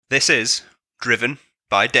This is Driven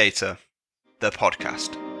by Data, the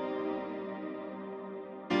podcast.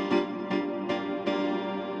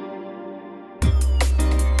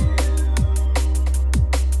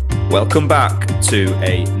 Welcome back to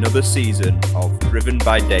another season of Driven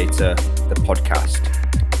by Data, the podcast,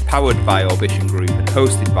 powered by Ambition Group and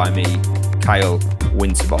hosted by me, Kyle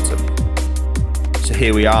Winterbottom. So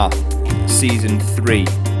here we are, season 3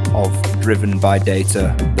 of Driven by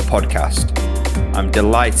Data, the podcast. I'm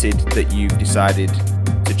delighted that you've decided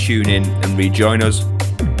to tune in and rejoin us.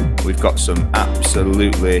 We've got some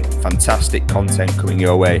absolutely fantastic content coming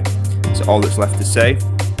your way. So all that's left to say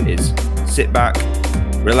is sit back,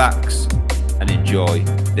 relax, and enjoy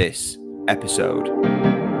this episode.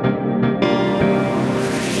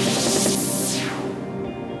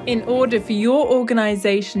 In order for your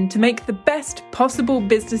organisation to make the best possible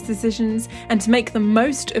business decisions and to make the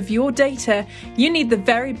most of your data, you need the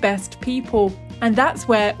very best people, and that's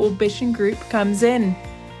where Ambition Group comes in.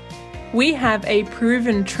 We have a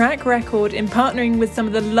proven track record in partnering with some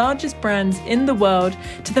of the largest brands in the world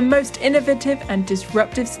to the most innovative and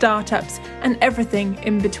disruptive startups and everything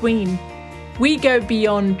in between. We go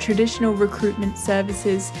beyond traditional recruitment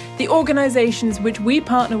services. The organisations which we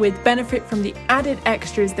partner with benefit from the added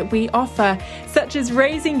extras that we offer, such as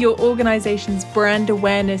raising your organisation's brand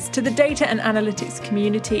awareness to the data and analytics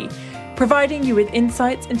community, providing you with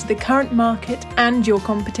insights into the current market and your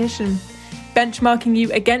competition, benchmarking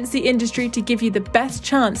you against the industry to give you the best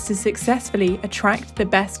chance to successfully attract the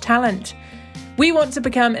best talent. We want to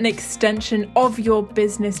become an extension of your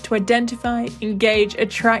business to identify, engage,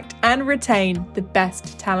 attract, and retain the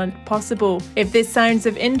best talent possible. If this sounds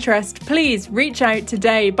of interest, please reach out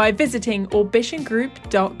today by visiting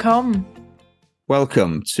ambitiongroup.com.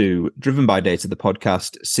 Welcome to Driven by Data, the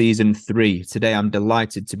podcast, season 3. Today, I'm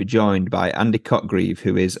delighted to be joined by Andy Cotgreave,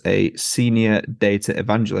 who is a senior data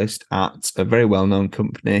evangelist at a very well-known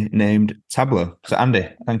company named Tableau. So, Andy,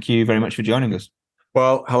 thank you very much for joining us.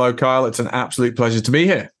 Well, hello, Kyle. It's an absolute pleasure to be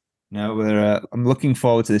here. No, I'm looking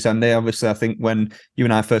forward to this, Andy. Obviously, I think when you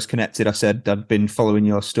and I first connected, I said I'd been following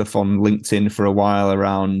your stuff on LinkedIn for a while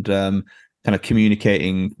around kind of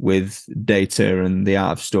communicating with data and the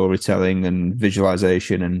art of storytelling and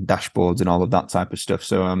visualization and dashboards and all of that type of stuff.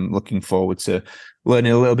 So I'm looking forward to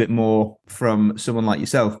learning a little bit more from someone like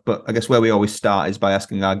yourself. But I guess where we always start is by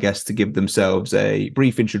asking our guests to give themselves a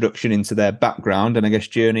brief introduction into their background and I guess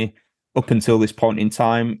journey up until this point in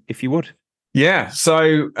time, if you would. Yeah,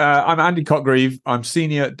 so I'm Andy Cotgreave. I'm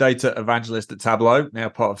Senior Data Evangelist at Tableau, now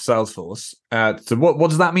part of Salesforce. So what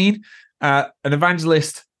does that mean? An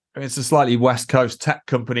evangelist, it's a slightly West Coast tech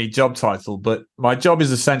company job title, but my job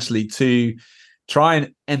is essentially to try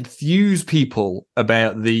and enthuse people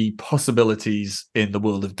about the possibilities in the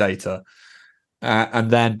world of data.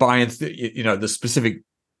 And then the specific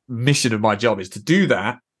mission of my job is to do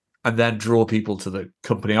that and then draw people to the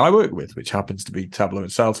company I work with, which happens to be Tableau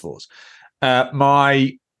and Salesforce.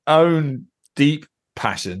 My own deep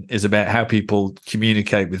passion is about how people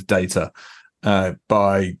communicate with data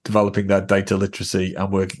by developing their data literacy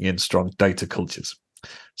and working in strong data cultures.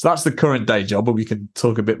 So that's the current day job, but we can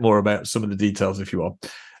talk a bit more about some of the details if you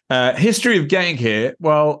want. History of getting here.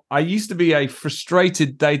 Well, I used to be a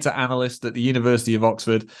frustrated data analyst at the University of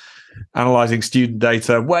Oxford, analysing student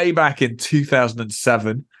data way back in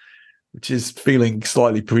 2007. Which is feeling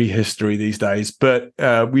slightly prehistory these days, but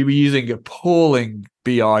we were using appalling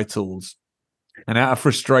BI tools. And out of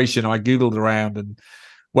frustration, I Googled around and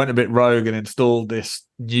went a bit rogue and installed this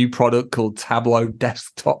new product called Tableau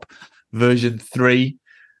Desktop version 3.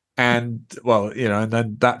 And, and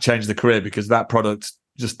then that changed the career because that product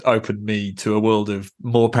just opened me to a world of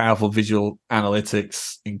more powerful visual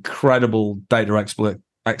analytics, incredible data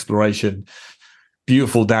exploration,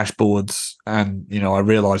 beautiful dashboards, and I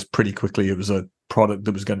realized pretty quickly it was a product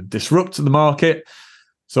that was going to disrupt the market.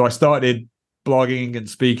 So I started blogging and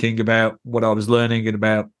speaking about what I was learning and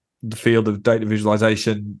about the field of data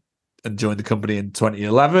visualization and joined the company in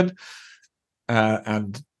 2011.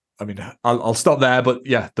 And I mean, I'll stop there, but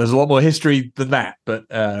yeah, there's a lot more history than that, but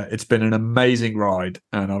it's been an amazing ride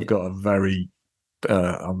and I've got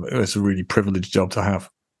it's a really privileged job to have.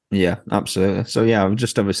 Yeah, absolutely. So yeah, I'm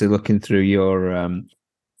just obviously looking through your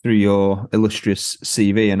illustrious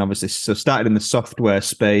CV, and obviously so started in the software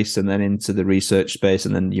space and then into the research space,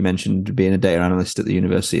 and then you mentioned being a data analyst at the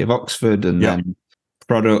University of Oxford, and then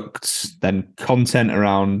products, then content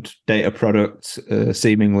around data products,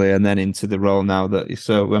 seemingly, and then into the role now that.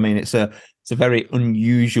 So I mean, it's a very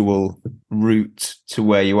unusual route to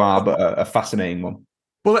where you are, but a fascinating one.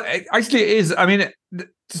 Well, actually, it is. I mean,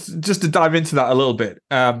 just to dive into that a little bit,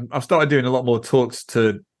 I've started doing a lot more talks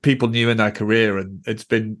to people new in their career, and it's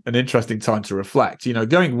been an interesting time to reflect.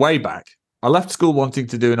 Going way back, I left school wanting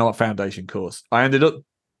to do an art foundation course. I ended up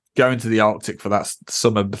going to the Arctic for that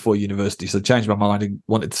summer before university, so changed my mind and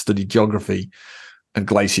wanted to study geography and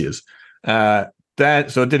glaciers. So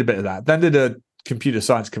I did a bit of that. Then did a computer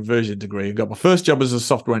science conversion degree and got my first job as a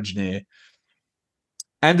software engineer.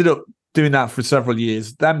 Ended up doing that for several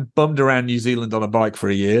years, then bummed around New Zealand on a bike for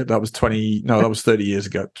a year. That was 30 years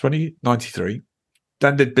ago, 1993.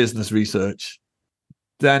 Then did business research,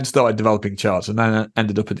 then started developing charts, and then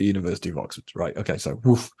ended up at the University of Oxford. Right. Okay. So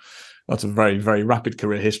that's a very, very rapid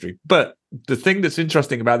career history. But the thing that's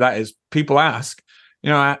interesting about that is people ask,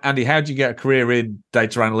 Andy, how do you get a career in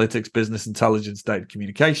data analytics, business intelligence, data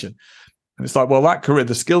communication? And it's like, well,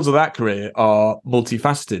 the skills of that career are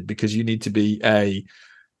multifaceted, because you need to be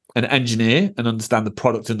an engineer and understand the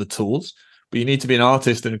product and the tools, but you need to be an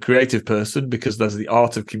artist and a creative person, because there's the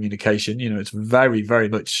art of communication. It's very, very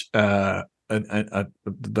much there's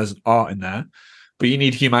art in there. But you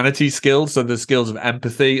need humanities skills, so the skills of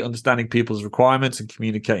empathy, understanding people's requirements and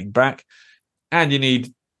communicating back, and you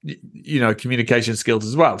need communication skills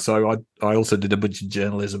as well. So I also did a bunch of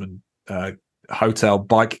journalism and hotel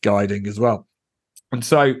bike guiding as well. And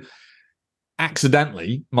so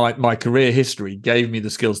accidentally, my career history gave me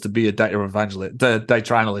the skills to be a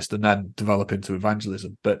data analyst, and then develop into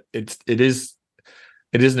evangelism. But it is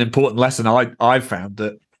an important lesson. I've found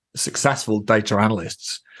that successful data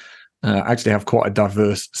analysts actually have quite a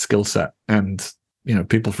diverse skill set, and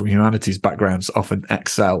people from humanities backgrounds often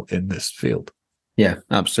excel in this field. Yeah,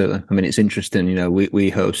 absolutely. I mean, it's interesting. We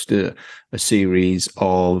host a series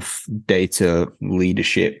of data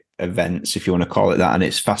leadership events, if you want to call it that, and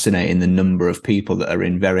it's fascinating the number of people that are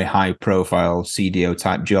in very high profile CDO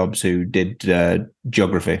type jobs who did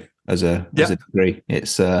geography as a degree.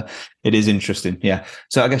 It is interesting. Yeah.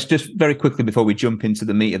 So I guess just very quickly before we jump into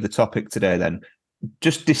the meat of the topic today, then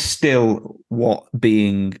just distill what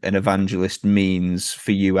being an evangelist means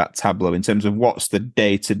for you at Tableau in terms of what's the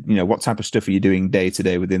data, what type of stuff are you doing day to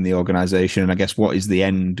day within the organization, and I guess what is the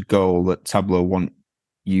end goal that Tableau want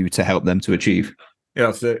you to help them to achieve?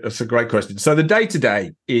 Yeah, that's a great question. So the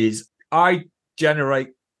day-to-day is I generate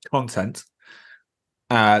content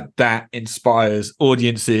that inspires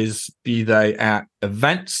audiences, be they at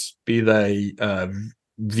events, be they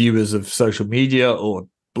viewers of social media or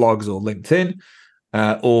blogs or LinkedIn,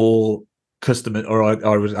 or customer, or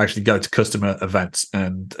I would actually go to customer events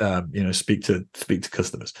and speak to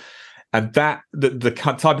customers. And that the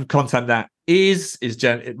type of content that is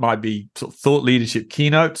it might be sort of thought leadership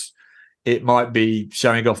keynotes. It might be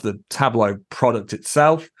showing off the Tableau product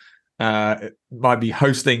itself. It might be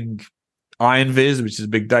hosting IronViz, which is a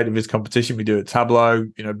big data viz competition we do at Tableau.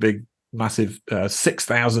 Big, massive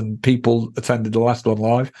 6,000 people attended the last one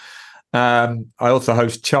live. I also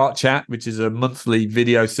host Chart Chat, which is a monthly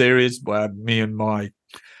video series where me and my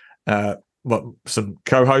some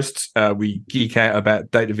co-hosts we geek out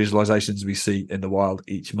about data visualizations we see in the wild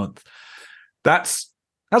each month. That's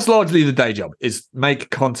largely the day job, is make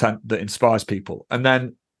content that inspires people. And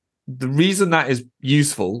then the reason that is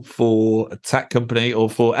useful for a tech company or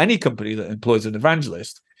for any company that employs an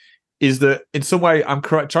evangelist is that in some way I'm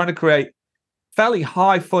trying to create fairly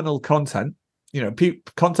high funnel content,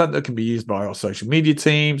 content that can be used by our social media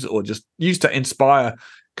teams or just used to inspire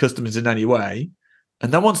customers in any way.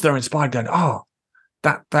 And then once they're inspired, going, oh,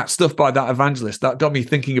 that stuff by that evangelist, that got me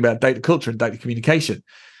thinking about data culture and data communication.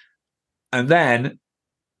 And then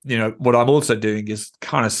what I'm also doing is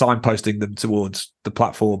kind of signposting them towards the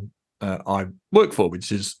platform I work for,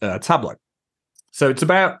 which is Tableau. So it's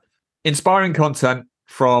about inspiring content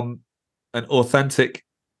from an authentic,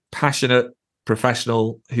 passionate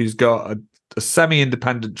professional who's got a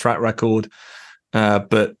semi-independent track record,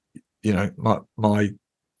 but I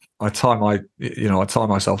tie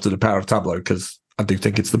myself to the power of Tableau because I do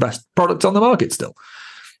think it's the best product on the market still.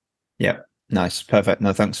 Yeah, nice, perfect.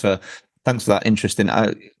 No, thanks for that. Interesting.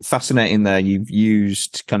 Fascinating there. You've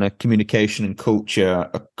used kind of communication and culture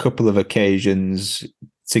a couple of occasions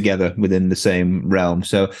together within the same realm.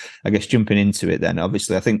 So I guess jumping into it then,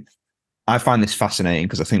 obviously, I think I find this fascinating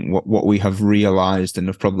because I think what we have realized and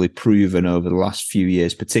have probably proven over the last few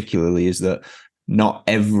years particularly is that not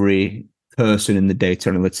every person in the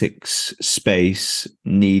data analytics space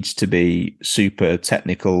needs to be super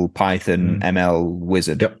technical Python ML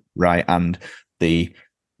wizard, yep. Right? And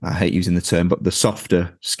I hate using the term, but the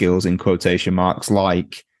softer skills in quotation marks,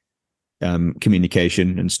 like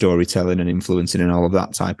communication and storytelling and influencing and all of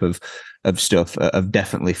that type of stuff have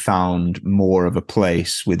definitely found more of a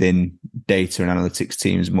place within data and analytics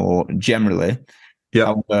teams more generally. Yeah.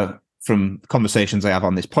 However, from conversations I have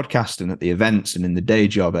on this podcast and at the events and in the day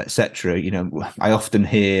job, etc., I often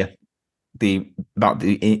hear about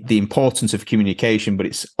the importance of communication, but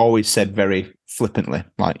it's always said very flippantly,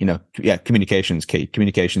 like, communication's key,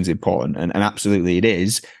 communication's important, and absolutely it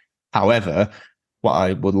is. However, what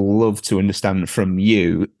I would love to understand from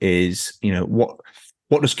you is, what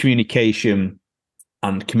does communication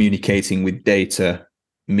and communicating with data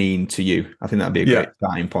mean to you? I think that'd be a great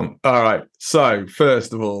starting point. All right. So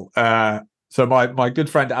first of all, so my good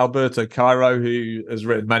friend Alberto Cairo, who has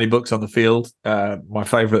written many books on the field, my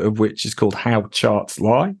favorite of which is called How Charts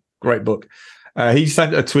Lie. Great book. He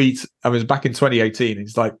sent a tweet. I was back in 2018.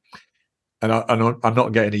 He's like, and I'm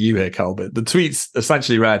not getting a you here, Carl, but the tweets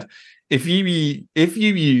essentially read, if you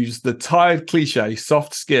use the tired cliche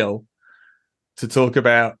soft skill to talk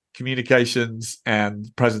about communications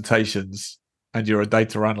and presentations, and you're a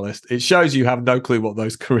data analyst, it shows you have no clue what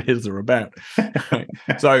those careers are about.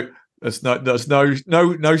 So there's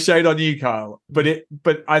no shade on you, Kyle. But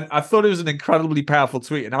I thought it was an incredibly powerful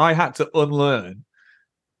tweet, and I had to unlearn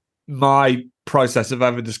my process of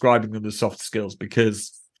ever describing them as soft skills,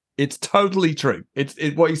 because it's totally true. It's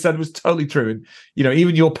what he said was totally true. And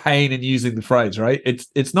even your pain in using the phrase, right?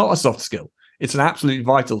 It's not a soft skill. It's an absolutely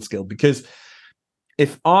vital skill, because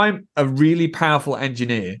if I'm a really powerful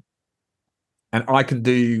engineer and I can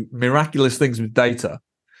do miraculous things with data,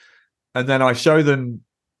 and then I show them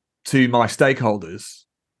to my stakeholders,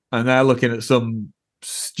 and they're looking at some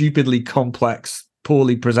stupidly complex,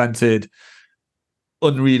 poorly presented,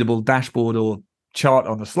 unreadable dashboard or chart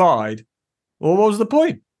on the slide, well, what was the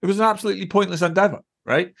point? It was an absolutely pointless endeavor,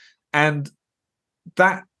 right? And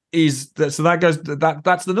that's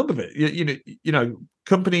the nub of it.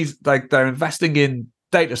 Companies, like, they're investing in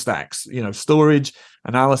data stacks, storage,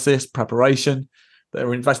 analysis, preparation.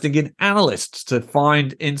 They're investing in analysts to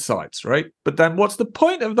find insights, right? But then what's the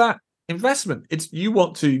point of that investment? It's you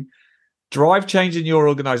want to drive change in your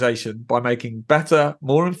organization by making better,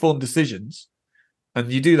 more informed decisions.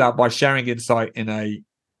 And you do that by sharing insight in a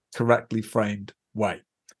correctly framed way.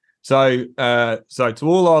 So to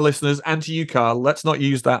all our listeners, and to you, Carl, let's not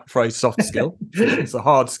use that phrase soft skill. It's a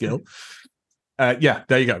hard skill. There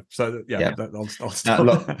you go. So I'll stop.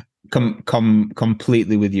 Look,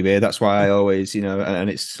 completely with you here. That's why I always, and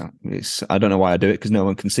it's I don't know why I do it, because no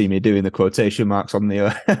one can see me doing the quotation marks on the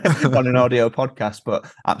on an audio podcast, but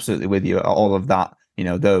absolutely with you. All of that,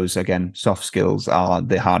 those, again, soft skills are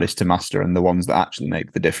the hardest to master and the ones that actually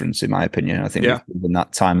make the difference, in my opinion. I think we've proven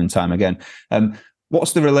that time and time again.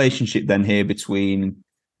 What's the relationship then here between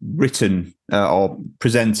written or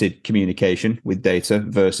presented communication with data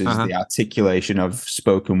versus the articulation of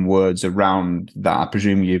spoken words around that? I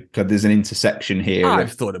presume there's an intersection here.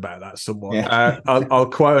 I've thought about that somewhat. I'll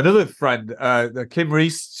quote another friend, Kim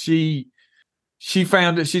Reese. She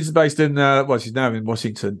found that she's based in she's now in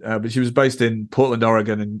Washington, but she was based in Portland,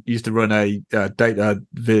 Oregon, and used to run a data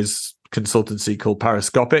viz consultancy called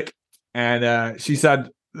Periscopic. And she said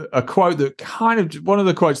a quote that one of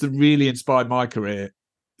the quotes that really inspired my career,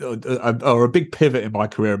 or a big pivot in my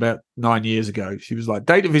career about 9 years ago. She was like,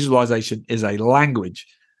 data visualization is a language,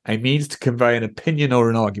 a means to convey an opinion or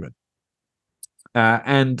an argument.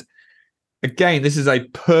 And again, this is a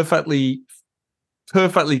perfectly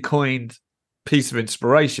coined piece of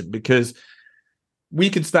inspiration, because we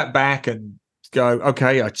can step back and go,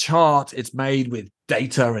 okay, a chart, it's made with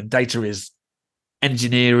data, and data is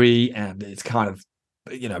engineering, and it's kind of,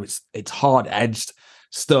 it's hard-edged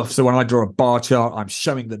stuff. So when I draw a bar chart, I'm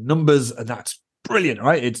showing the numbers, and that's brilliant,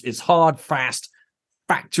 right? It's hard, fast,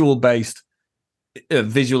 factual based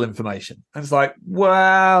visual information. And it's like,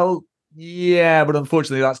 well, yeah, but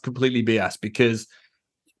unfortunately that's completely BS, because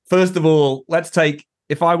first of all,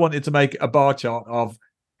 if I wanted to make a bar chart of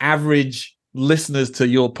average listeners to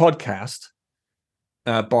your podcast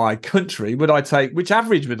by country, which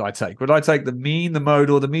average would I take? Would I take the mean, the mode,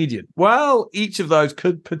 or the median? Well, each of those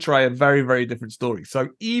could portray a very, very different story. So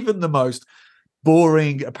even the most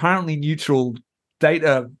boring, apparently neutral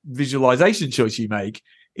data visualization choice you make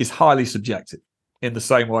is highly subjective, in the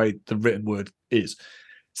same way the written word is.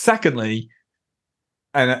 Secondly,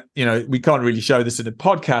 and we can't really show this in a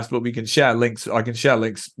podcast, but we can share links. I can share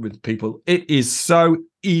links with people. It is so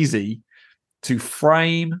easy to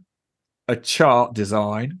frame a chart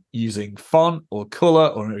design using font or color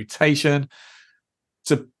or notation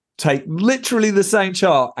to take literally the same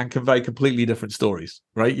chart and convey completely different stories,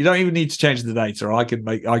 right? You don't even need to change the data. I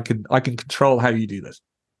can control how you do this,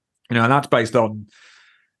 and that's based on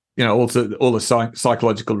all the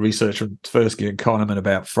psychological research from Tversky and Kahneman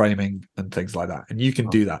about framing and things like that, and you can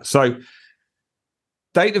do that. So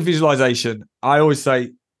data visualization, I always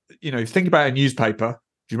say, think about a newspaper.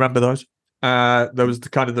 Do you remember those? There was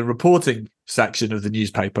the reporting section of the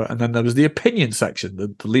newspaper, and then there was the opinion section,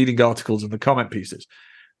 the leading articles and the comment pieces.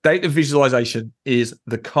 Data visualization is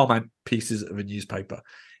the comment pieces of a newspaper.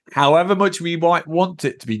 However much we might want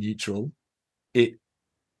it to be neutral, it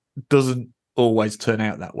doesn't always turn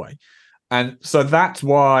out that way. And so that's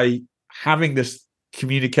why having this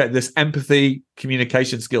empathy,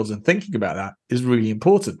 communication skills, and thinking about that is really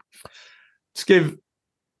important. To give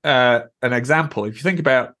an example, if you think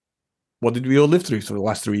about what did we all live through for the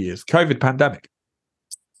last 3 years, COVID pandemic,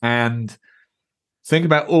 and think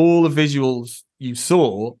about all the visuals you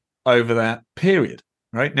saw over that period.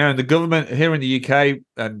 Right now, in the government here in the UK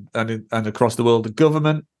and across the world, the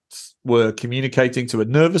governments were communicating to a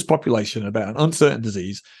nervous population about an uncertain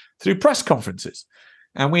disease through press conferences,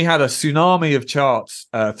 and we had a tsunami of charts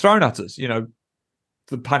thrown at us.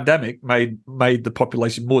 The pandemic made the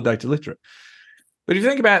population more data literate. But if you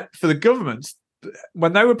think about for the governments,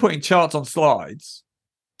 when they were putting charts on slides,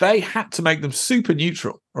 they had to make them super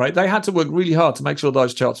neutral, right? They had to work really hard to make sure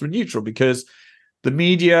those charts were neutral because the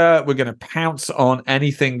media were going to pounce on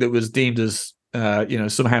anything that was deemed as,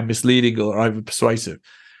 somehow misleading or over persuasive.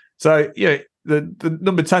 So, the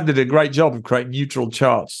number 10 did a great job of creating neutral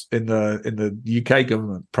charts in the UK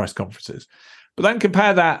government press conferences. But then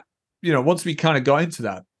compare that, once we kind of got into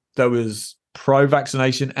that, there was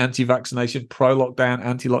pro-vaccination, anti-vaccination, pro-lockdown,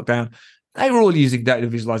 anti-lockdown. They were all using data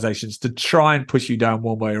visualizations to try and push you down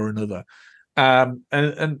one way or another. And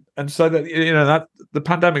so that that the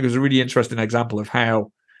pandemic was a really interesting example of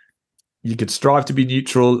how you could strive to be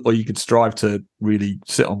neutral or you could strive to really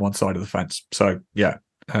sit on one side of the fence. So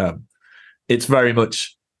it's very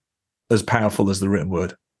much as powerful as the written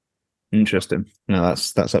word. Interesting. No,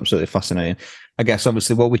 that's absolutely fascinating. I guess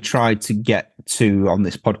obviously what we tried to get to on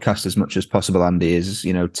this podcast as much as possible, Andy, is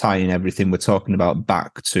tying everything we're talking about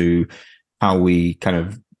back to how we kind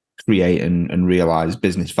of create and realize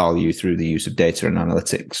business value through the use of data and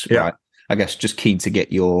analytics. Yeah. Right? I guess just keen to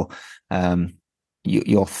get your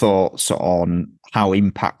thoughts on how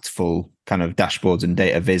impactful kind of dashboards and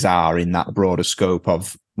data viz are in that broader scope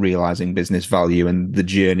of realizing business value and the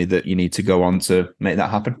journey that you need to go on to make that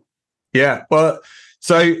happen. Yeah, well,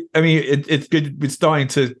 so I mean, it's good. We're starting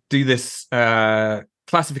to do this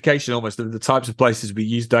classification almost of the types of places we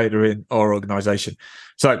use data in our organization.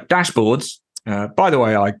 So dashboards. By the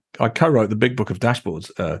way, I co-wrote the big book of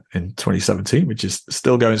dashboards in 2017, which is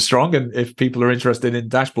still going strong. And if people are interested in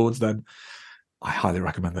dashboards, then I highly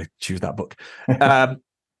recommend they choose that book.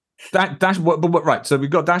 That dashboard, but right. So we've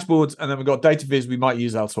got dashboards, and then we've got data viz we might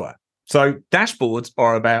use elsewhere. So dashboards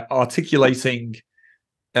are about articulating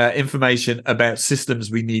information about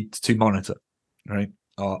systems we need to monitor. Right,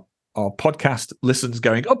 our podcast listens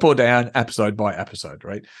going up or down episode by episode.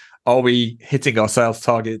 Right, are we hitting our sales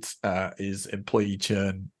targets? Is employee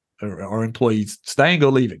churn or employees staying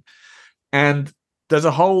or leaving? And there's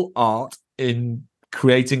a whole art in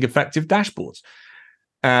creating effective dashboards.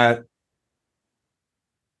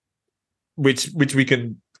 Which we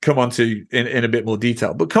can come on to in a bit more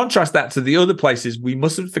detail. But contrast that to the other places we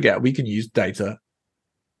mustn't forget we can use data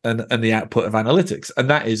and the output of analytics, and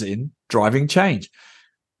that is in driving change.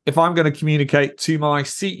 If I'm going to communicate to my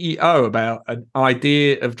CEO about an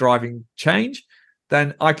idea of driving change,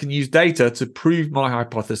 then I can use data to prove my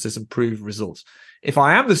hypothesis and prove results. If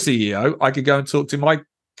I am the CEO, I could go and talk to my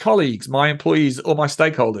colleagues, my employees, or my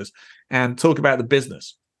stakeholders and talk about the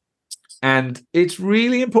business. And it's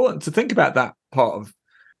really important to think about that part of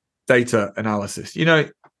data analysis.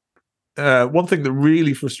 One thing that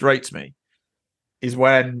really frustrates me is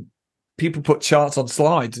when people put charts on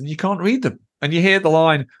slides and you can't read them. And you hear the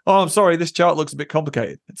line, "Oh, I'm sorry, this chart looks a bit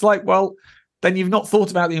complicated." It's like, well, then you've not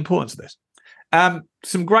thought about the importance of this.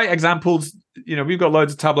 Some great examples. We've got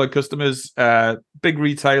loads of Tableau customers, big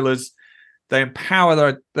retailers. They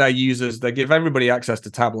empower their users. They give everybody access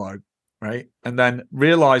to Tableau. Right. And then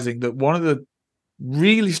realizing that one of the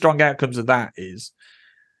really strong outcomes of that is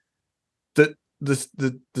that the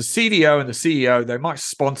CDO and the CEO, they might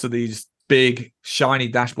sponsor these big, shiny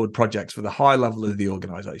dashboard projects for the high level of the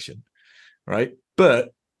organization. Right.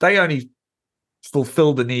 But they only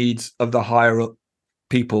fulfill the needs of the higher up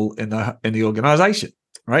people in the organization.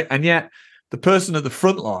 Right. And yet the person at the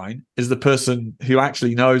front line is the person who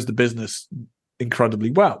actually knows the business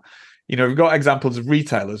incredibly well. We've got examples of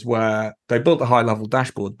retailers where they built a high-level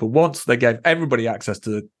dashboard, but once they gave everybody access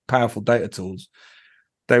to powerful data tools,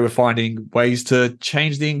 they were finding ways to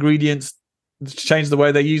change the ingredients, change the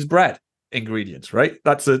way they use bread ingredients, right?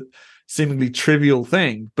 That's a seemingly trivial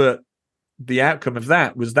thing, but the outcome of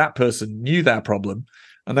that was that person knew that problem,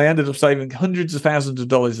 and they ended up saving hundreds of thousands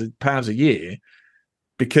of pounds a year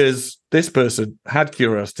because this person had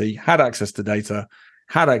curiosity, had access to data,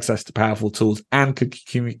 had access to powerful tools, and could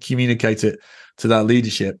communicate it to their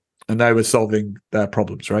leadership, and they were solving their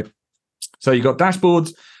problems, right? So you got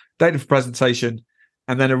dashboards, data for presentation,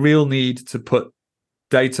 and then a real need to put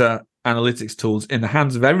data analytics tools in the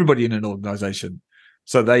hands of everybody in an organization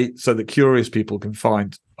so that curious people can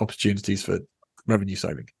find opportunities for revenue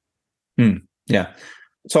saving. Yeah.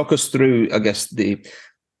 Talk us through, I guess, the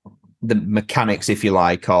mechanics, if you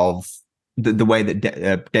like, of the way that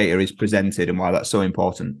data is presented and why that's so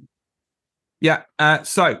important. Yeah.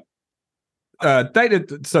 Data.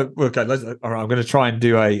 So, okay, all right, I'm going to try and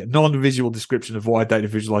do a non-visual description of why data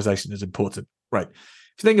visualization is important. Right.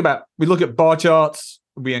 If you think about, we look at bar charts,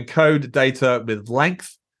 we encode data with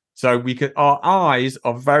length. So our eyes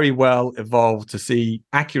are very well evolved to see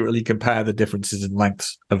accurately compare the differences in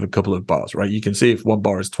lengths of a couple of bars, right? You can see if one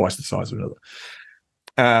bar is twice the size of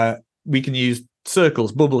another. We can use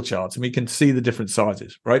circles, bubble charts, and we can see the different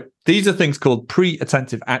sizes, right? These are things called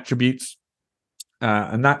pre-attentive attributes.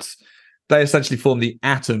 And they essentially form the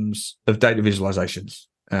atoms of data visualizations.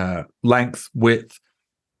 Length, width,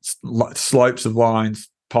 slopes of lines,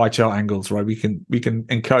 pie chart angles, right? We can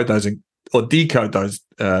encode those or decode those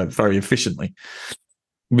very efficiently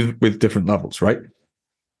with different levels, right?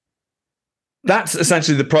 That's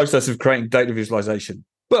essentially the process of creating data visualization.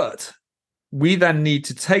 But we then need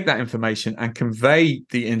to take that information and convey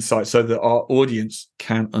the insight so that our audience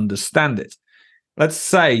can understand it. Let's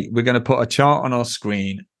say we're going to put a chart on our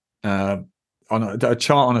screen, on a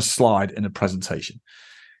chart on a slide in a presentation.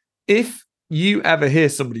 If you ever hear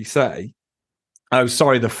somebody say, "Oh,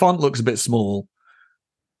 sorry, the font looks a bit small,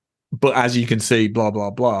 but as you can see, blah,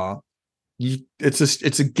 blah, blah,"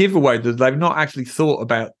 it's a giveaway that they've not actually thought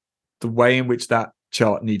about the way in which that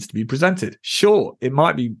chart needs to be presented. Sure, it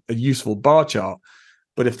might be a useful bar chart,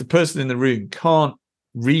 but if the person in the room can't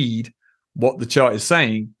read what the chart is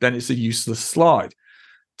saying, then it's a useless slide.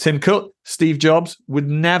 Tim Cook, Steve Jobs would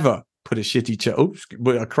never put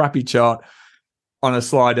a crappy chart on a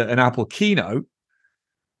slide at an Apple keynote.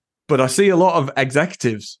 But I see a lot of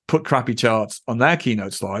executives put crappy charts on their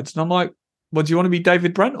keynote slides. And I'm like, well, do you want to be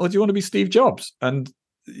David Brent or do you want to be Steve Jobs? And,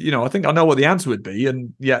 I think I know what the answer would be.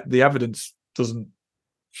 And yet the evidence doesn't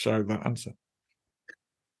show that answer.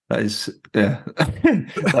 That is, yeah.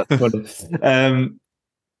 That's funny.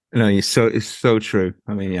 No, it's so true.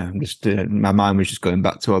 I mean, yeah, I'm just my mind was just going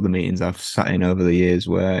back to all the meetings I've sat in over the years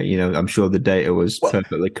where, I'm sure the data was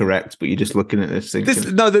perfectly correct, but you're just looking at this thing.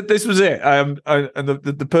 This was it. And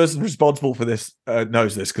the person responsible for this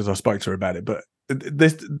knows this because I spoke to her about it. But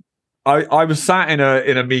I was sat in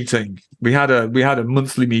a meeting. We had a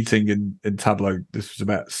monthly meeting in Tableau. This was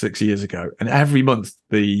about 6 years ago, and every month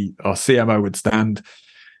our CMO would stand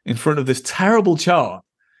in front of this terrible chart.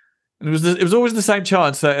 And it was always the same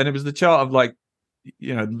chart, and it was the chart of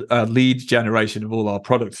lead generation of all our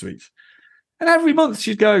product suites. And every month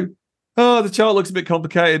she'd go, "Oh, the chart looks a bit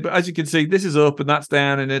complicated, but as you can see, this is up and that's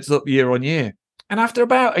down, and it's up year on year." And after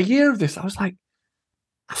about a year of this, I was like,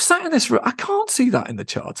 I've sat in this room, I can't see that in the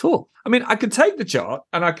chart at all. I mean, I could take the chart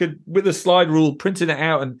and I could, with a slide rule, printing it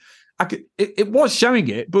out, and it was showing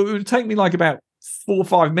it, but it would take me like about 4 or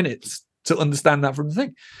 5 minutes to understand that from the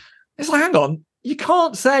thing. It's like, hang on. You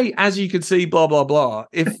can't say, as you can see, blah, blah, blah,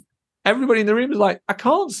 if everybody in the room is like, I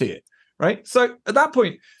can't see it, right? So at that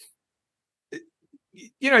point,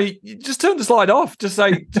 you just turn the slide off. Just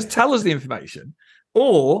tell us the information,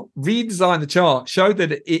 or redesign the chart, show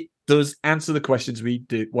that it does answer the questions we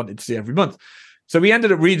wanted to see every month. So we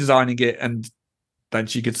ended up redesigning it, and then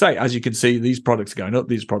she could say, as you can see, these products are going up,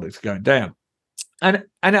 these products are going down. And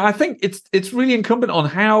I think it's really incumbent on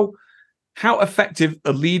how effective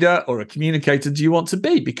a leader or a communicator do you want to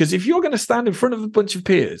be? Because if you're going to stand in front of a bunch of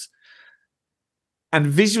peers and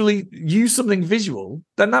visually use something visual,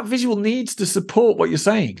 then that visual needs to support what you're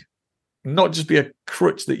saying, not just be a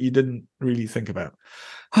crutch that you didn't really think about.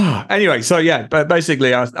 Anyway, so yeah, but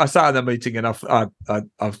basically I sat in the meeting and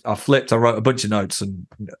I flipped, I wrote a bunch of notes, and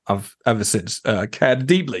I've ever since cared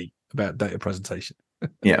deeply about data presentation.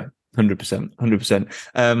 Yeah,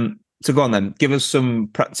 100%. So go on then, give us some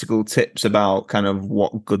practical tips about kind of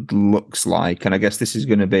what good looks like. And I guess this is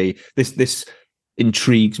going to be, this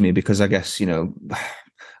intrigues me because I guess,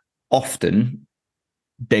 often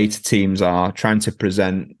data teams are trying to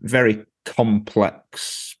present very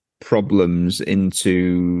complex problems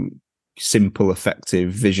into simple,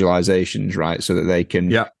 effective visualizations, right? So that they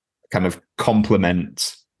can kind of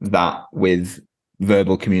complement that with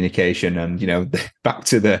verbal communication and, back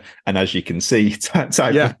to the, and as you can see, type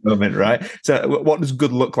of moment, right? So what does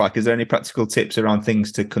good look like? Is there any practical tips around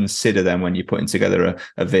things to consider then when you're putting together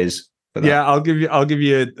a viz? for that? Yeah, I'll give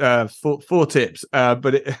you four tips.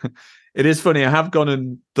 But it is funny. I have gone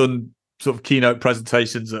and done sort of keynote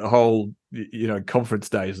presentations at whole, conference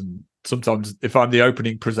days, and sometimes if I'm the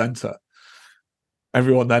opening presenter,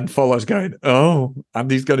 everyone then follows going, "Oh,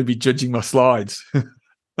 Andy's going to be judging my slides."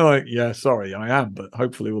 I'm like, yeah, sorry, I am, but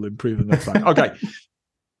hopefully we'll improve the next time. Okay,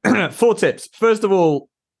 4 tips. First of all,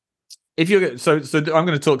 if you're so I'm going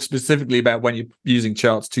to talk specifically about when you're using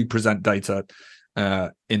charts to present data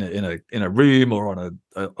in a room or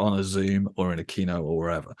on a Zoom or in a keynote or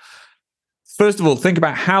wherever. First of all, think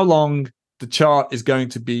about how long the chart is going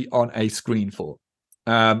to be on a screen for.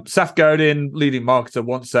 Seth Godin, leading marketer,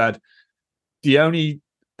 once said,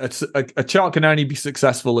 a chart can only be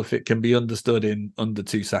successful if it can be understood in under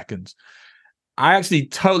 2 seconds. I actually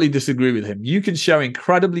totally disagree with him. You can show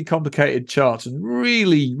incredibly complicated charts and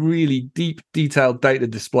really, really deep, detailed data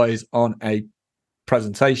displays on a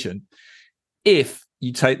presentation if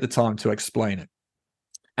you take the time to explain it.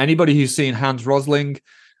 Anybody who's seen Hans Rosling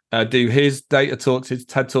do his data talks, his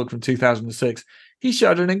TED talk from 2006, he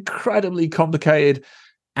showed an incredibly complicated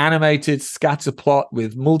animated scatter plot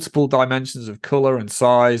with multiple dimensions of color and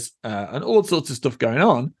size and all sorts of stuff going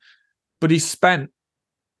on. But he spent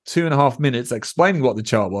 2.5 minutes explaining what the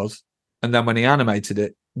chart was. And then when he animated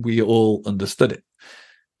it, we all understood it.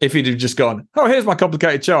 If he'd have just gone, "Oh, here's my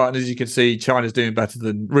complicated chart, and as you can see, China's doing better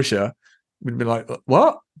than Russia," we'd be like,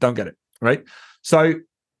 "What? Don't get it." Right? So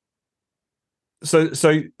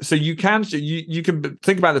you can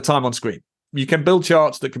think about the time on screen. You can build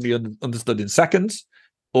charts that can be understood in seconds,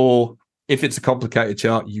 or if it's a complicated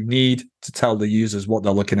chart, you need to tell the users what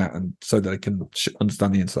they're looking at, and so they can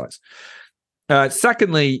understand the insights.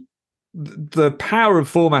 Secondly, the power of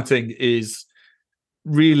formatting is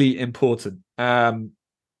really important. A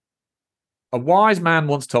wise man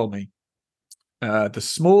once told me, the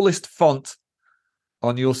smallest font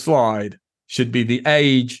on your slide should be the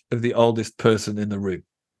age of the oldest person in the room.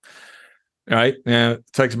 All right. Now, it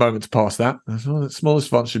takes a moment to parse that. The smallest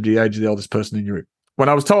font should be the age of the oldest person in your room. When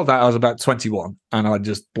I was told that, I was about 21, and I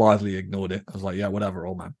just blithely ignored it. I was like, yeah, whatever,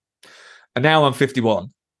 old man. And now I'm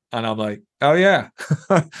 51, and I'm like, oh, yeah.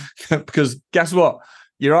 Because guess what?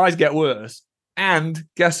 Your eyes get worse. And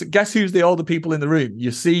guess who's the older people in the room?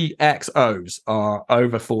 Your CXOs are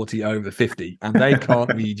over 40, over 50, and they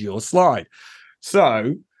can't read your slide.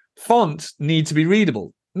 So fonts need to be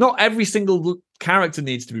readable. Not every single character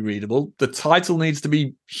needs to be readable. The title needs to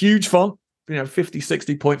be huge font, 50,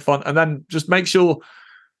 60 point font, and then just make sure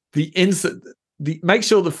the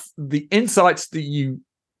insights that you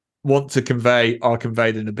want to convey are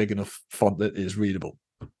conveyed in a big enough font that is readable.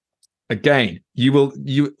 Again,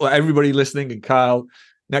 everybody listening, and Kyle,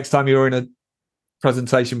 next time you're in a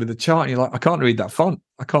presentation with a chart and you're like, I can't read that font.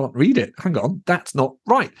 I can't read it. Hang on, that's not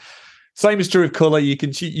right. Same is true of color. You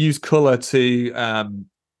can use color to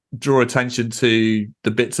draw attention to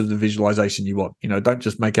the bits of the visualization you want. Don't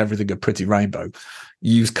just make everything a pretty rainbow.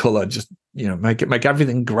 Use color. Just make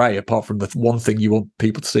everything gray apart from the one thing you want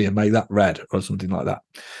people to see, and make that red or something like that.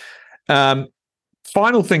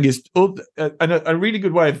 Final thing is a really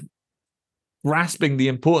good way of grasping the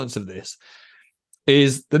importance of this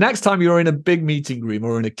is the next time you're in a big meeting room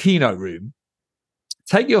or in a keynote room,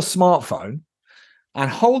 take your smartphone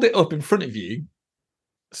and hold it up in front of you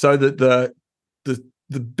so that the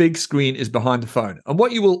big screen is behind the phone. And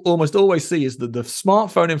what you will almost always see is that the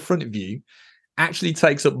smartphone in front of you actually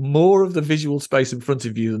takes up more of the visual space in front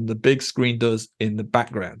of you than the big screen does in the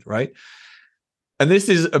background, right? And this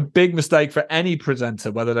is a big mistake for any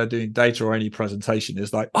presenter, whether they're doing data or any presentation.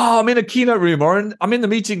 Is like, oh, I'm in a keynote room, or I'm in the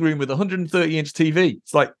meeting room with a 130-inch TV.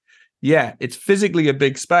 It's like, yeah, it's physically a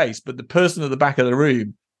big space, but the person at the back of the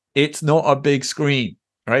room, it's not a big screen,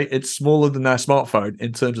 right? It's smaller than their smartphone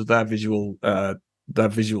in terms of their visual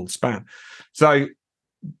span. So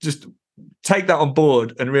just take that on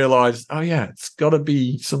board and realize, oh yeah, it's got to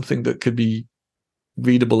be something that could be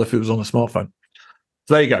readable if it was on a smartphone.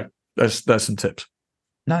 So there you go. There's some tips.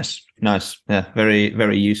 Nice. Yeah, very,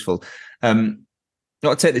 very useful.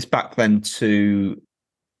 I'll take this back then to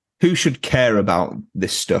who should care about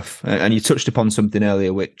this stuff. And you touched upon something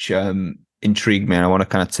earlier which intrigued me, and I want to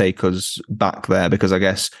kind of take us back there, because I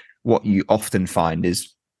guess what you often find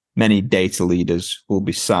is many data leaders will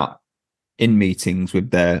be sat in meetings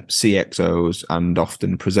with their CXOs and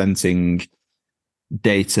often presenting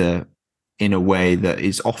data in a way that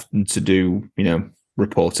is often to do,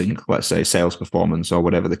 reporting, let's say sales performance or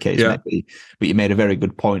whatever the case may be. But you made a very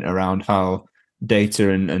good point around how data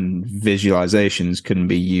and visualizations can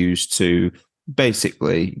be used to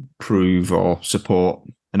basically prove or support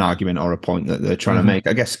an argument or a point that they're trying to make.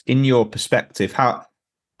 I guess in your perspective, how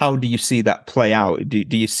how do you see that play out?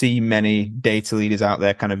 Do you see many data leaders out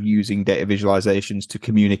there kind of using data visualizations to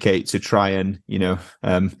communicate, to try and,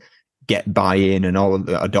 get buy-in and all of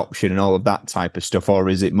the adoption and all of that type of stuff? Or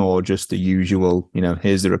is it more just the usual,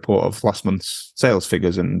 here's the report of last month's sales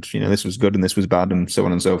figures and, this was good and this was bad and so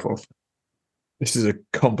on and so forth? This is a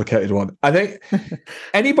complicated one. I think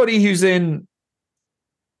anybody who's in,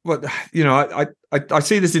 I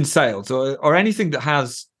see this in sales or anything that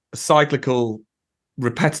has a cyclical,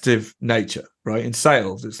 repetitive nature, right? In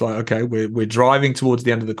sales, it's like, okay, we're driving towards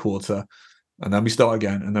the end of the quarter, and then we start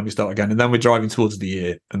again, and then we start again, and then we're driving towards the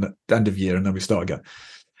year and the end of year, and then we start again.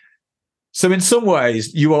 So in some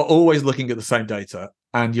ways, you are always looking at the same data,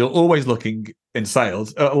 and you're always looking in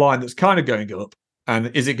sales at a line that's kind of going up,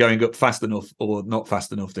 and is it going up fast enough or not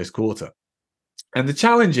fast enough this quarter? And the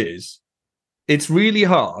challenge is, it's really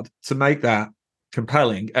hard to make that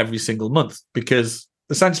compelling every single month, because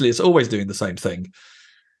essentially it's always doing the same thing.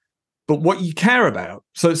 But what you care about,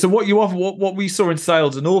 so what you offer, what we saw in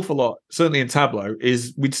sales an awful lot, certainly in Tableau,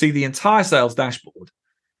 is we'd see the entire sales dashboard,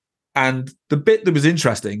 and the bit that was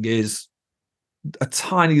interesting is a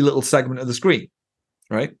tiny little segment of the screen,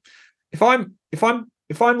 right? If I'm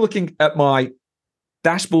looking at my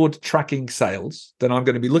dashboard tracking sales, then I'm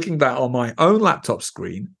going to be looking at that on my own laptop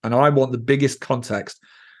screen, and I want the biggest context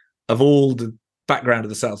of all the background of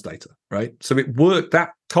the sales data, right? So it worked, that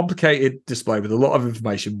complicated display with a lot of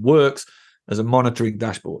information works as a monitoring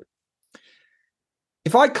dashboard.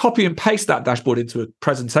 If I copy and paste that dashboard into a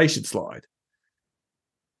presentation slide,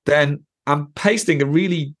 then I'm pasting a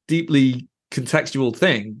really deeply contextual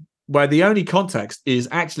thing where the only context is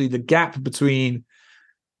actually the gap between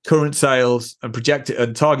current sales and projected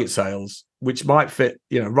and target sales, which might fit,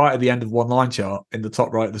 right at the end of one line chart in the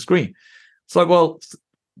top right of the screen. It's like, well,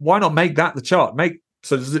 why not make that the chart? Make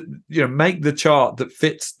the chart that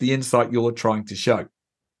fits the insight you're trying to show.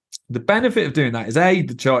 The benefit of doing that is A,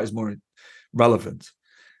 the chart is more relevant.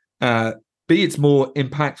 B, it's more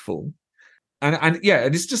impactful. And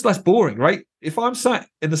it's just less boring, right? If I'm sat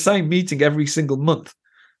in the same meeting every single month,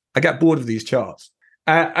 I get bored of these charts.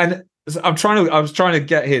 And I was trying to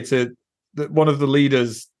get here to one of the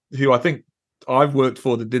leaders who I think I've worked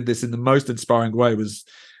for that did this in the most inspiring way was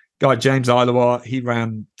guy James Ilowa. He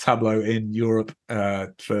ran Tableau in Europe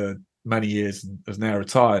for many years and has now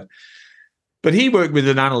retired. But he worked with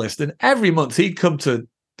an analyst, and every month he'd come to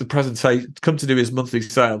the presentation, come to do his monthly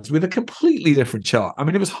sales with a completely different chart. I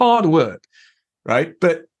mean, it was hard work, right?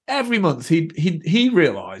 But every month he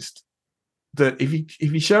realized that if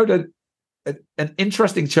he showed an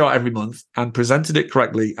interesting chart every month and presented it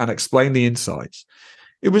correctly and explained the insights,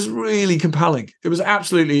 it was really compelling. It was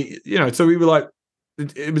absolutely, so we were like,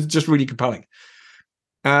 it was just really compelling.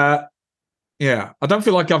 I don't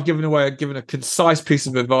feel like I've given a concise piece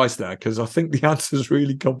of advice there, because I think the answer is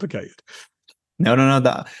really complicated. No.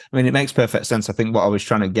 It makes perfect sense. I think what I was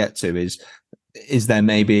trying to get to is there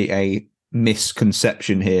maybe a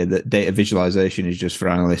misconception here that data visualization is just for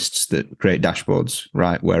analysts that create dashboards,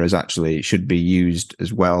 right? Whereas actually it should be used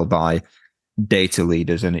as well by data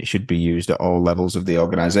leaders, and it should be used at all levels of the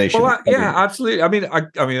organization. Well, absolutely. I mean,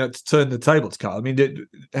 to turn the tables, Carl. I mean,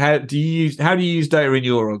 how do you use data in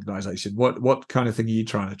your organization? What kind of thing are you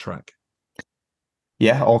trying to track?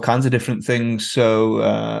 Yeah, all kinds of different things. So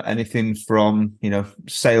anything from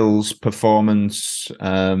sales performance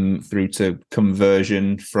through to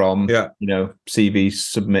conversion from CVs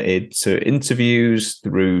submitted to interviews,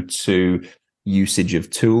 through to usage of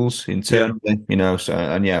tools internally, so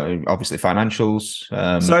obviously financials.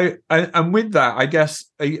 So and with that, I guess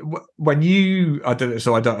when we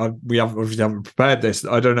obviously haven't prepared this.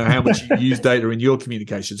 I don't know how much you use data in your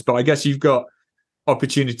communications, but I guess you've got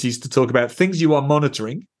opportunities to talk about things you are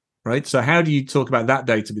monitoring, right? So how do you talk about that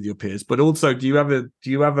data with your peers? But also, do you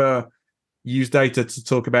ever use data to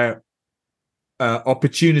talk about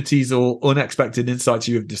opportunities or unexpected insights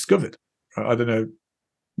you have discovered? I don't know.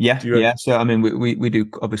 Yeah. So I mean, we do,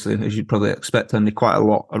 obviously, as you'd probably expect, Andy, quite a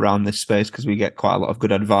lot around this space, because we get quite a lot of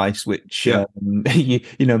good advice, which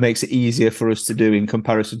makes it easier for us to do in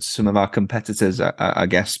comparison to some of our competitors, I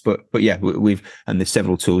guess. But yeah, there's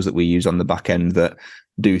several tools that we use on the back end that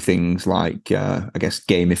do things like I guess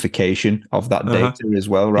gamification of that data as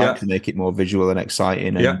well, right? To make it more visual and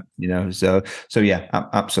exciting, and so yeah,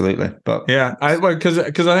 absolutely. But because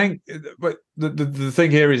I think the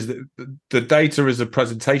thing here is that the data is a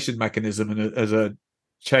presentation mechanism, and as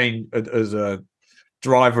a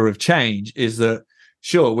driver of change, is that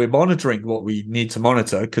sure, we're monitoring what we need to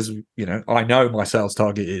monitor, because I know my sales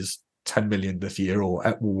target is 10 million this year or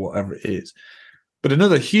whatever it is. But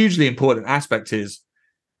another hugely important aspect is,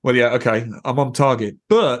 well, yeah, okay, I'm on target,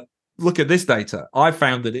 but look at this data. I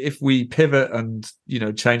found that if we pivot and,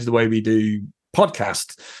 change the way we do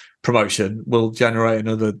podcast promotion, we'll generate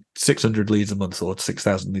another 600 leads a month or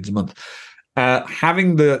 6,000 leads a month.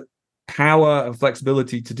 Having the power and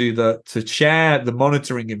flexibility to share the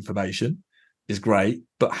monitoring information is great,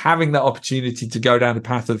 but having that opportunity to go down the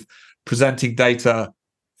path of presenting data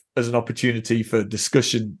as an opportunity for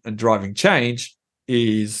discussion and driving change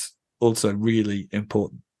is also really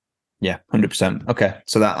important. Yeah, 100%. Okay,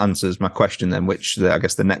 so that answers my question then, which I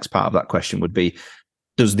guess the next part of that question would be,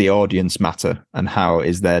 does the audience matter, and how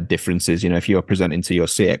is there differences? If you're presenting to your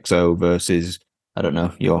CXO versus, I don't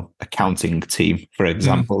know, your accounting team, for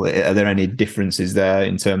example, are there any differences there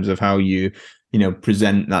in terms of how you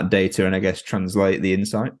present that data and I guess translate the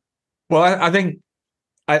insight? Well, I think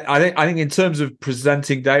in terms of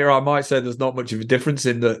presenting data, I might say there's not much of a difference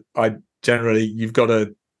in that. You've got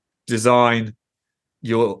to design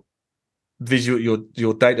your visual,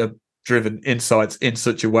 your data-driven insights in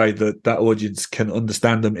such a way that audience can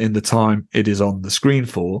understand them in the time it is on the screen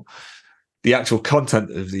for. The actual content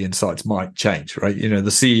of the insights might change, right? The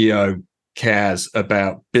CEO cares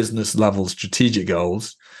about business level strategic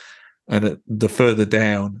goals, and the further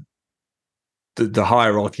down the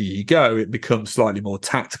hierarchy you go, it becomes slightly more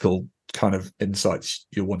tactical kind of insights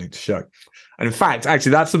you're wanting to show. And in fact,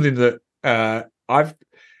 actually, that's something that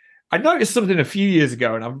I noticed something a few years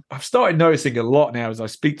ago, and I've started noticing a lot now as we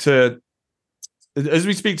speak to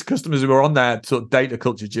customers who are on their sort of data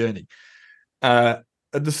culture journey. At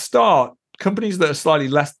the start, companies that are slightly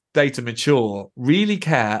less data mature really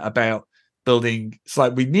care about building. It's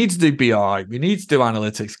like, we need to do BI, we need to do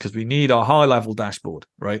analytics because we need our high level dashboard,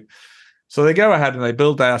 right? So they go ahead and they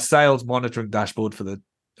build their sales monitoring dashboard for the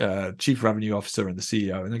chief revenue officer and the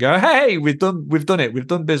CEO, and they go, "Hey, we've done it. We've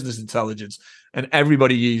done business intelligence, and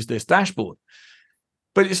everybody used this dashboard."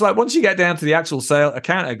 But it's like, once you get down to the actual sale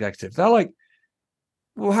account executive, they're like,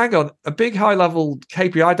 "Well, hang on, a big high level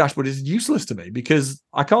KPI dashboard is useless to me because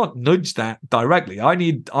I can't nudge that directly. I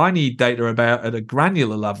need data about at a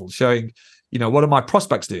granular level, showing, what are my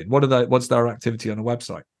prospects doing? What's their activity on a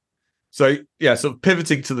website?" So yeah, so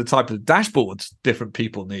pivoting to the type of dashboards different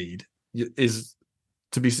people need is,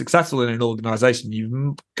 to be successful in an organization,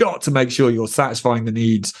 you've got to make sure you're satisfying the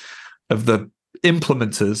needs of the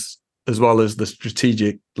implementers as well as the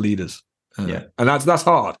strategic leaders. And that's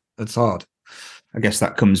hard. It's hard. I guess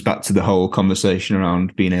that comes back to the whole conversation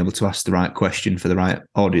around being able to ask the right question for the right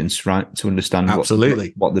audience, right? To understand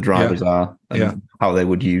absolutely what the drivers are and how they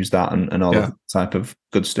would use that and all that type of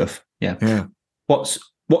good stuff. Yeah.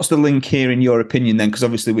 What's the link here in your opinion then? Because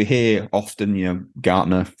obviously we hear often,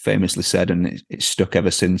 Gartner famously said, and it's stuck ever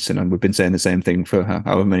since, and we've been saying the same thing for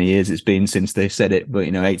however many years it's been since they said it, but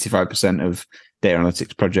 85% of data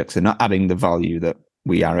analytics projects are not adding the value that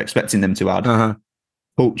we are expecting them to add.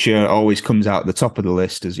 Culture always comes out at the top of the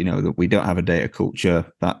list, as that we don't have a data culture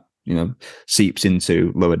that seeps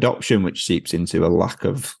into low adoption, which seeps into a lack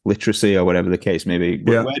of literacy or whatever the case may be.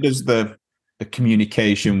 Where does the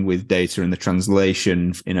communication with data and the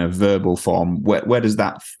translation in a verbal form, where does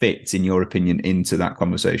that fit, in your opinion, into that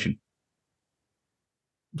conversation?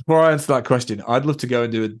 Before I answer that question, I'd love to go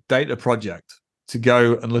and do a data project to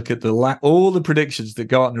go and look at all the predictions that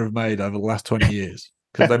Gartner have made over the last 20 years,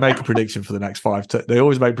 because they make a prediction for the next 5. They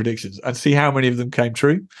always make predictions, and see how many of them came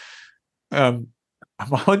true. My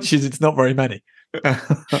hunch is it's not very many.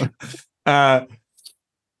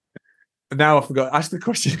 Now I forgot. Ask the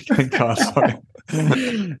question again, Carl. Sorry.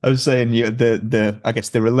 I was saying I guess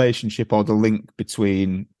the relationship or the link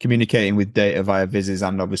between communicating with data via vises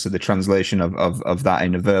and obviously the translation of that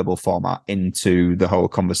in a verbal format into the whole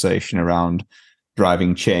conversation around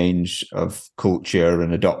driving change of culture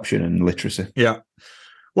and adoption and literacy. Yeah.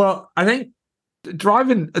 Well, I think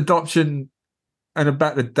driving adoption and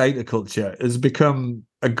about the data culture has become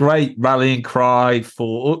a great rallying cry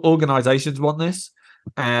for organizations. Want this,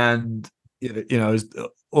 and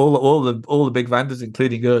all the big vendors,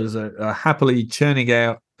 including us, are happily churning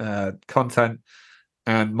out content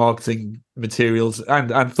and marketing materials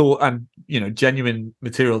and thought and genuine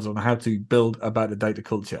materials on how to build about the data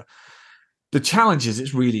culture. The challenge is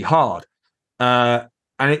it's really hard, and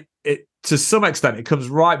it to some extent it comes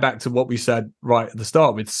right back to what we said right at the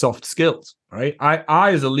start with soft skills. Right,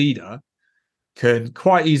 I as a leader can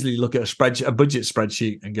quite easily look at a budget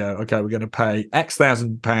spreadsheet and go, okay, we're going to pay X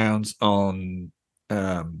thousand pounds on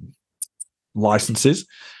licenses,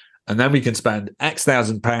 and then we can spend X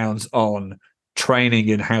thousand pounds on training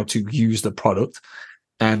in how to use the product,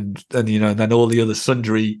 and then all the other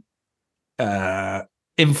sundry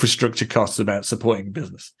infrastructure costs about supporting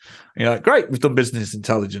business. And you're like, great, we've done business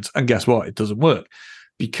intelligence, and guess what? It doesn't work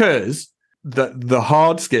because the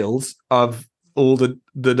hard skills of all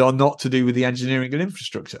that are not to do with the engineering and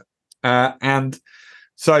infrastructure. And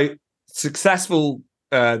so successful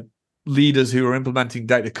leaders who are implementing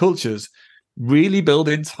data cultures really build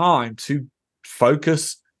in time to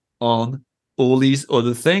focus on all these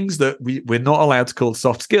other things that we're not allowed to call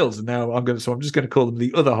soft skills. And now I'm just going to call them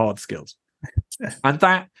the other hard skills. And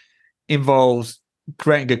that involves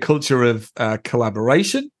creating a culture of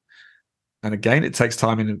collaboration. And again, it takes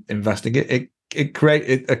time in investing it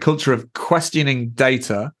creates a culture of questioning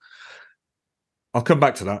data. I'll come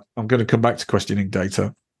back to that. I'm going to come back to questioning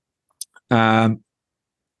data. And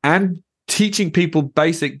teaching people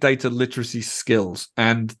basic data literacy skills.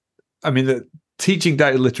 And I mean, teaching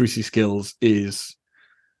data literacy skills is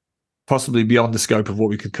possibly beyond the scope of what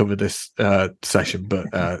we could cover this session. But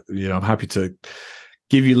I'm happy to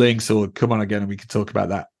give you links or come on again and we can talk about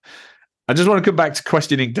that. I just want to come back to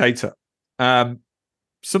questioning data.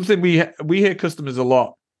 Something we hear customers a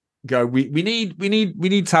lot go, we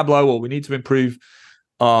need Tableau, or we need to improve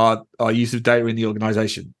our use of data in the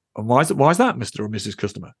organization. And why is that, Mr. or Mrs.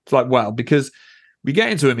 Customer? It's like, well, because we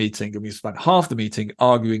get into a meeting and we spend half the meeting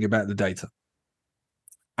arguing about the data.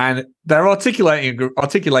 And they're articulating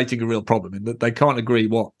a real problem in that they can't agree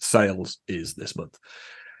what sales is this month.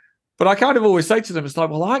 But I kind of always say to them, it's like,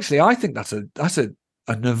 well, actually, I think that's a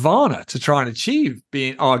nirvana to try and achieve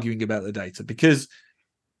arguing about the data, because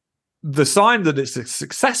the sign that it's a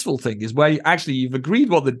successful thing is where you've agreed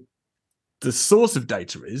what the source of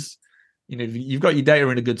data is. You've got your data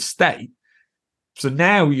in a good state. So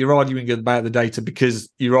now you're arguing about the data because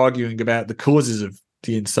you're arguing about the causes of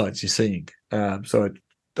the insights you're seeing. So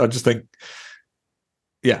I just think,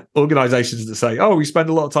 organizations that say, oh, we spend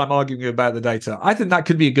a lot of time arguing about the data, I think that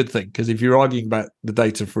could be a good thing, because if you're arguing about the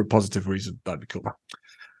data for a positive reason, that'd be cool.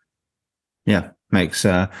 Yeah, makes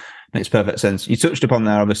perfect sense. You touched upon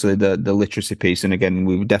there, obviously, the literacy piece. And again,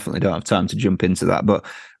 we definitely don't have time to jump into that, but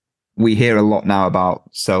we hear a lot now about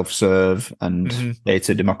self-serve and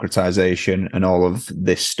data democratization and all of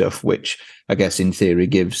this stuff, which I guess in theory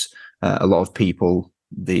gives a lot of people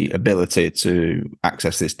the ability to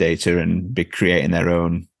access this data and be creating their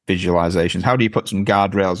own visualizations. How do you put some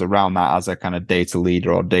guardrails around that as a kind of data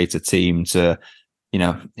leader or data team to,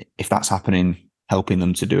 if that's happening, helping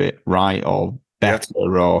them to do it right or better,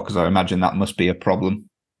 or because I imagine that must be a problem.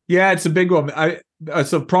 Yeah, it's a big one.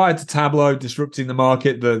 So prior to Tableau disrupting the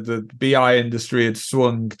market, the BI industry had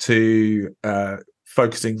swung to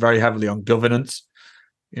focusing very heavily on governance.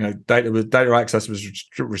 Data access was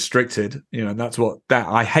restricted. And that's that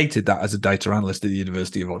I hated that as a data analyst at the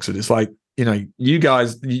University of Oxford. It's like, you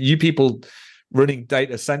guys, you people running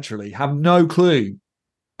data centrally have no clue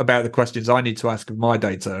about the questions I need to ask of my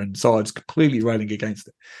data, and so I was completely railing against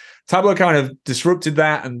it. Tableau kind of disrupted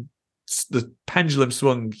that, and the pendulum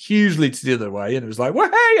swung hugely to the other way, and it was like, well,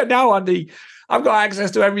 hey, and now, Andy, I've got access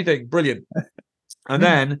to everything. Brilliant. And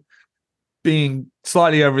then being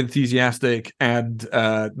slightly over enthusiastic and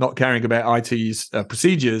not caring about IT's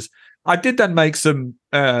procedures, I did then make some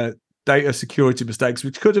data security mistakes,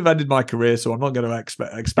 which could have ended my career. So I'm not going to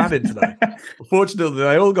expand into that. Unfortunately,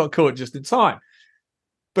 they all got caught just in time.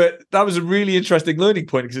 But that was a really interesting learning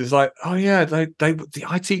point, because it's like, oh yeah, the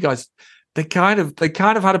IT guys, they kind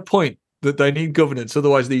of had a point that they need governance.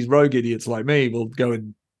 Otherwise, these rogue idiots like me will go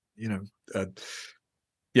and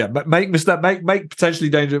make potentially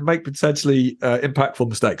dangerous, make potentially impactful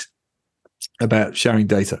mistakes about sharing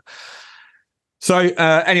data. So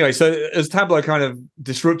anyway, so as Tableau kind of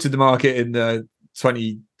disrupted the market in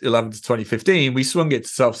 2011 to 2015, we swung it to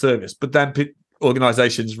self-service. But then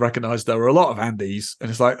organizations recognized there were a lot of Andys, and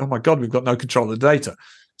it's like, oh my God, we've got no control of the data.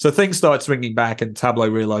 So things started swinging back, and Tableau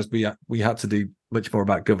realized we had to do much more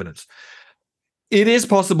about governance. It is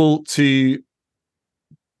possible to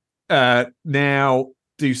now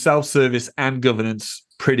do self-service and governance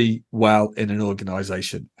pretty well in an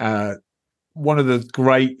organization. One of the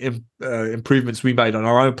great improvements we made on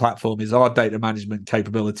our own platform is our data management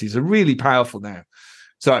capabilities are really powerful now.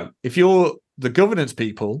 So if you're the governance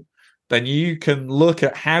people, then you can look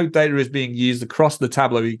at how data is being used across the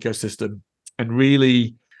Tableau ecosystem and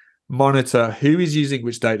really monitor who is using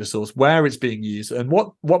which data source, where it's being used, and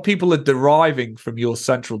what people are deriving from your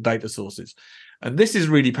central data sources. And this is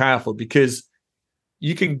really powerful, because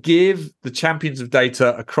you can give the champions of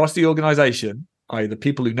data across the organization, i.e. the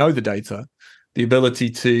people who know the data, the ability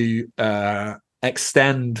to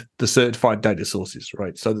extend the certified data sources,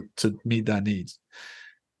 right? So to meet their needs.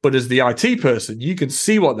 But as the IT person, you can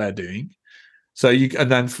see what they're doing. So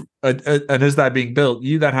and as they're being built,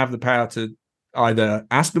 you then have the power to either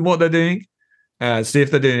ask them what they're doing, see if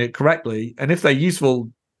they're doing it correctly, and if they're useful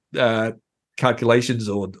calculations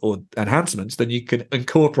or enhancements, then you can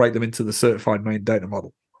incorporate them into the certified main data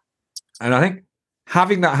model. And I think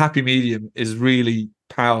having that happy medium is really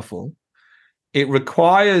powerful. It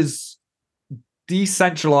requires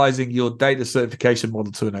decentralizing your data certification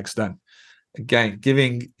model to an extent. Again,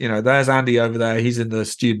 giving, there's Andy over there. He's in the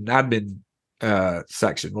student admin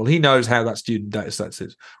section. Well, he knows how that student data set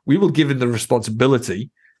is. We will give him the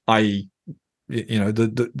responsibility, i.e.,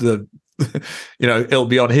 it'll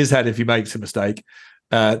be on his head if he makes a mistake,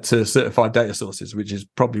 to certify data sources, which is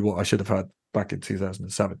probably what I should have had back in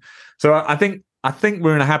 2007. So I think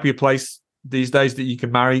we're in a happier place these days that you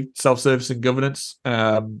can marry self-service and governance.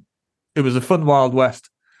 It was a fun Wild West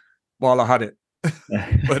while I had it,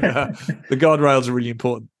 but the guardrails are really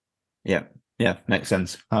important. Yeah, makes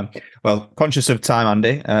sense. Well, conscious of time,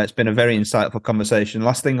 Andy, it's been a very insightful conversation.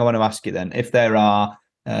 Last thing I want to ask you then, if there are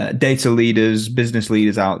data leaders, business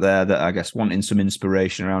leaders out there that I guess wanting some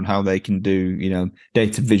inspiration around how they can do,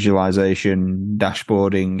 data visualization,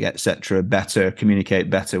 dashboarding, etc., better, communicate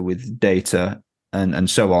better with data and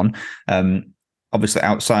so on. Obviously,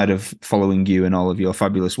 outside of following you and all of your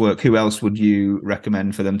fabulous work, who else would you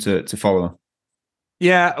recommend for them to follow?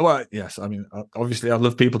 Yeah, well, yes. I mean, obviously, I'd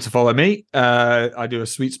love people to follow me. I do a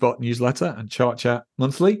Sweet Spot newsletter and Chart Chat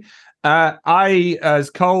monthly. As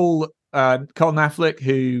Cole Knaflick,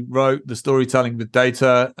 who wrote the Storytelling with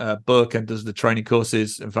Data book and does the training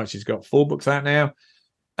courses. In fact, she's got 4 books out now.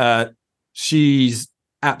 She's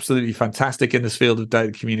absolutely fantastic in this field of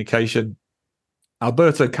data communication.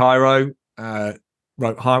 Alberto Cairo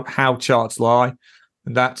wrote How Charts Lie,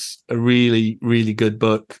 and that's a really, really good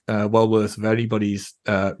book, well worth of anybody's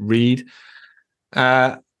read.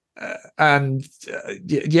 I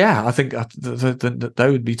think they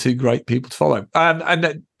would be 2 great people to follow.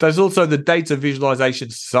 And there's also the Data Visualisation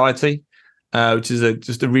Society, which is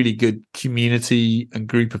just a really good community and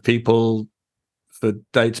group of people for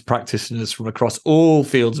data practitioners from across all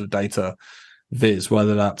fields of data viz,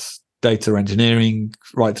 whether that's data engineering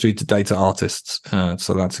right through to data artists.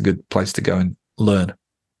 So that's a good place to go and learn.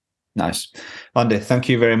 Nice. Andy, thank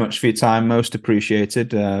you very much for your time. Most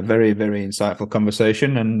appreciated. Very, very insightful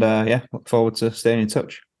conversation. And look forward to staying in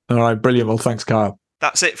touch. All right, brilliant. Well, thanks, Kyle.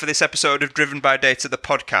 That's it for this episode of Driven by Data, the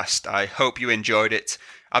podcast. I hope you enjoyed it.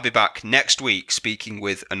 I'll be back next week speaking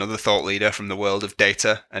with another thought leader from the world of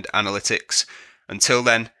data and analytics. Until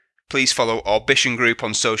then, please follow Orbition Group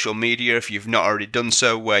on social media if you've not already done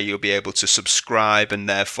so, where you'll be able to subscribe and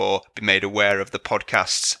therefore be made aware of the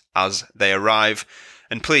podcasts as they arrive.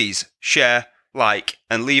 And please share, like,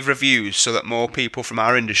 and leave reviews so that more people from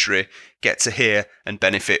our industry get to hear and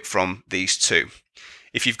benefit from these too.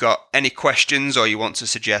 If you've got any questions or you want to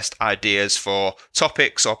suggest ideas for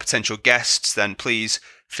topics or potential guests, then please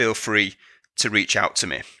feel free to reach out to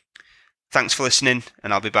me. Thanks for listening,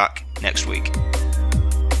 and I'll be back next week.